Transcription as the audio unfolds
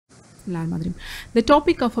Bismillahirrahmanirrahim. The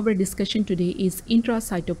topic of our discussion today is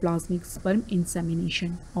intracytoplasmic sperm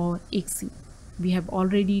insemination or ICSI. We have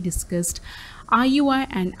already discussed IUI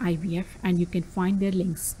and IVF, and you can find their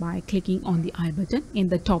links by clicking on the I button in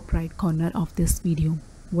the top right corner of this video.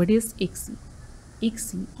 What is ICSI?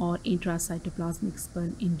 ICSI or intracytoplasmic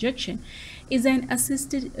sperm injection is an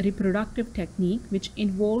assisted reproductive technique which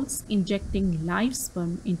involves injecting live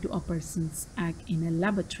sperm into a person's egg in a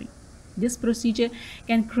laboratory. This procedure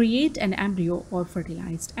can create an embryo or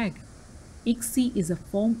fertilized egg. ICSI is a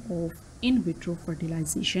form of in vitro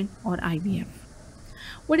fertilization or IVF.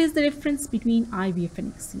 What is the difference between IVF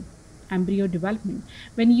and ICSI? Embryo development.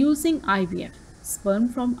 When using IVF, sperm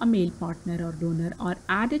from a male partner or donor are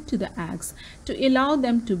added to the eggs to allow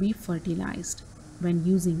them to be fertilized. When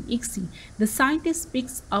using ICSI, the scientist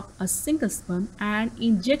picks up a single sperm and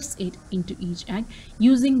injects it into each egg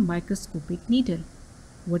using microscopic needle.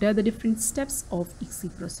 What are the different steps of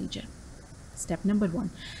ICSI procedure? Step number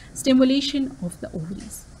 1, stimulation of the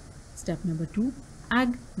ovaries. Step number 2,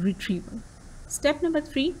 egg retrieval. Step number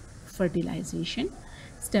 3, fertilization.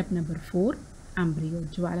 Step number 4, embryo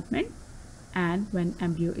development. And when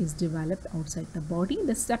embryo is developed outside the body,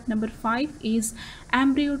 the step number 5 is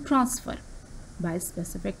embryo transfer by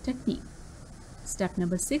specific technique. Step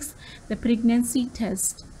number 6, the pregnancy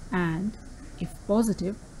test, and if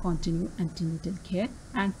positive, continue antenatal care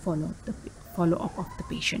and follow-up of the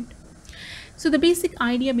patient. So the basic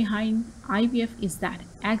idea behind IVF is that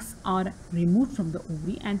eggs are removed from the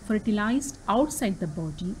ovary and fertilized outside the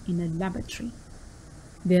body in a laboratory.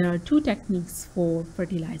 There are 2 techniques for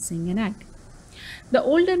fertilizing an egg. The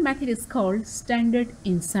older method is called standard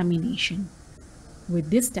insemination. With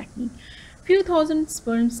this technique, few thousand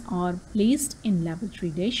sperms are placed in laboratory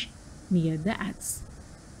dish near the eggs.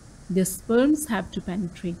 The sperms have to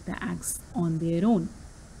penetrate the eggs on their own,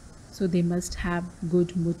 so they must have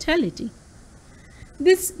good motility.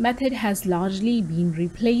 This method has largely been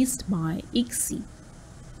replaced by ICSI.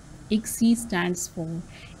 ICSI stands for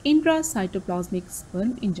intracytoplasmic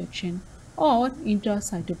sperm injection or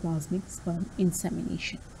intracytoplasmic sperm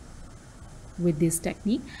insemination. With this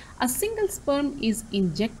technique, a single sperm is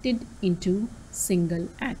injected into single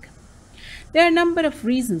egg. There are a number of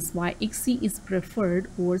reasons why ICSI is preferred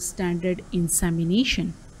over standard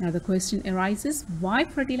insemination. Now the question arises, why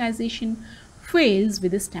fertilization fails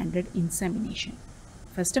with the standard insemination?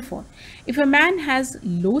 First of all, if a man has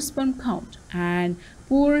low sperm count and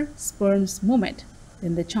poor sperm's movement,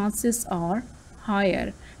 then the chances are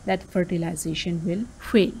higher that fertilization will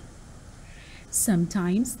fail.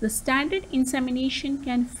 Sometimes the standard insemination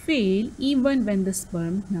can fail even when the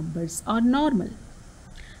sperm numbers are normal.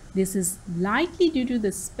 This is likely due to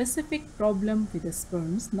the specific problem with the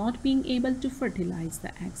sperms not being able to fertilize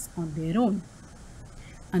the eggs on their own.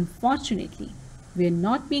 Unfortunately, we are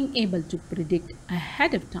not being able to predict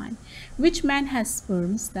ahead of time which man has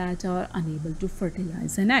sperms that are unable to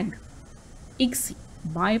fertilize an egg. ICSI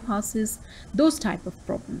bypasses those type of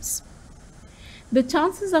problems. The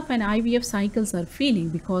chances of an IVF cycles are failing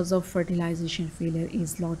because of fertilization failure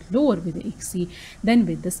is a lot lower with the ICSI than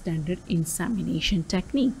with the standard insemination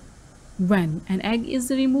technique. When an egg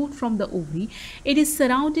is removed from the ovary, it is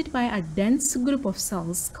surrounded by a dense group of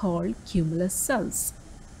cells called cumulus cells.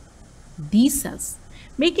 These cells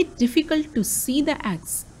make it difficult to see the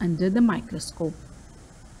eggs under the microscope,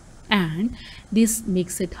 and this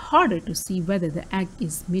makes it harder to see whether the egg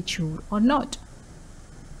is mature or not.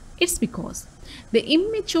 It's because the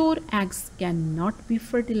immature eggs cannot be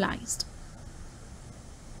fertilized.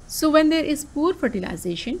 So when there is poor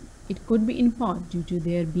fertilization, it could be in part due to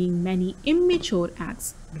there being many immature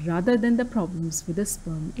eggs rather than the problems with the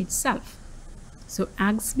sperm itself. So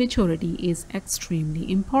eggs maturity is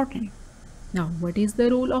extremely important. Now, what is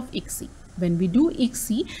the role of ICSI? When we do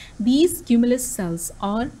ICSI, these cumulus cells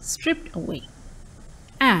are stripped away,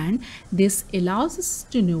 and this allows us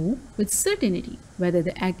to know with certainty whether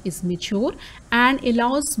the egg is mature and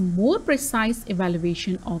allows more precise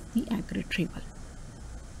evaluation of the egg retrieval.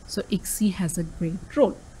 So ICSI has a great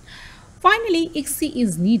role. Finally, ICSI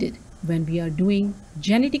is needed when we are doing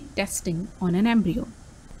genetic testing on an embryo.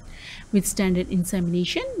 With standard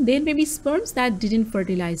insemination, there may be sperms that didn't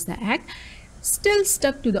fertilize the egg still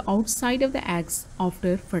stuck to the outside of the eggs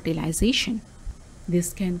after fertilization.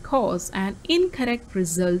 This can cause an incorrect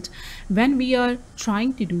result when we are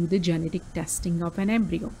trying to do the genetic testing of an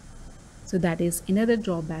embryo. So that is another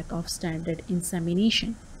drawback of standard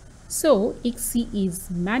insemination. So ICSI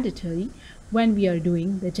is mandatory when we are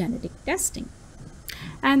doing the genetic testing.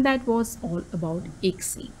 And that was all about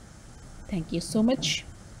ICSI. Thank you so much.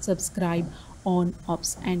 Subscribe on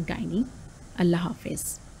Ops and Gynae. Allah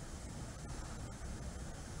Hafiz.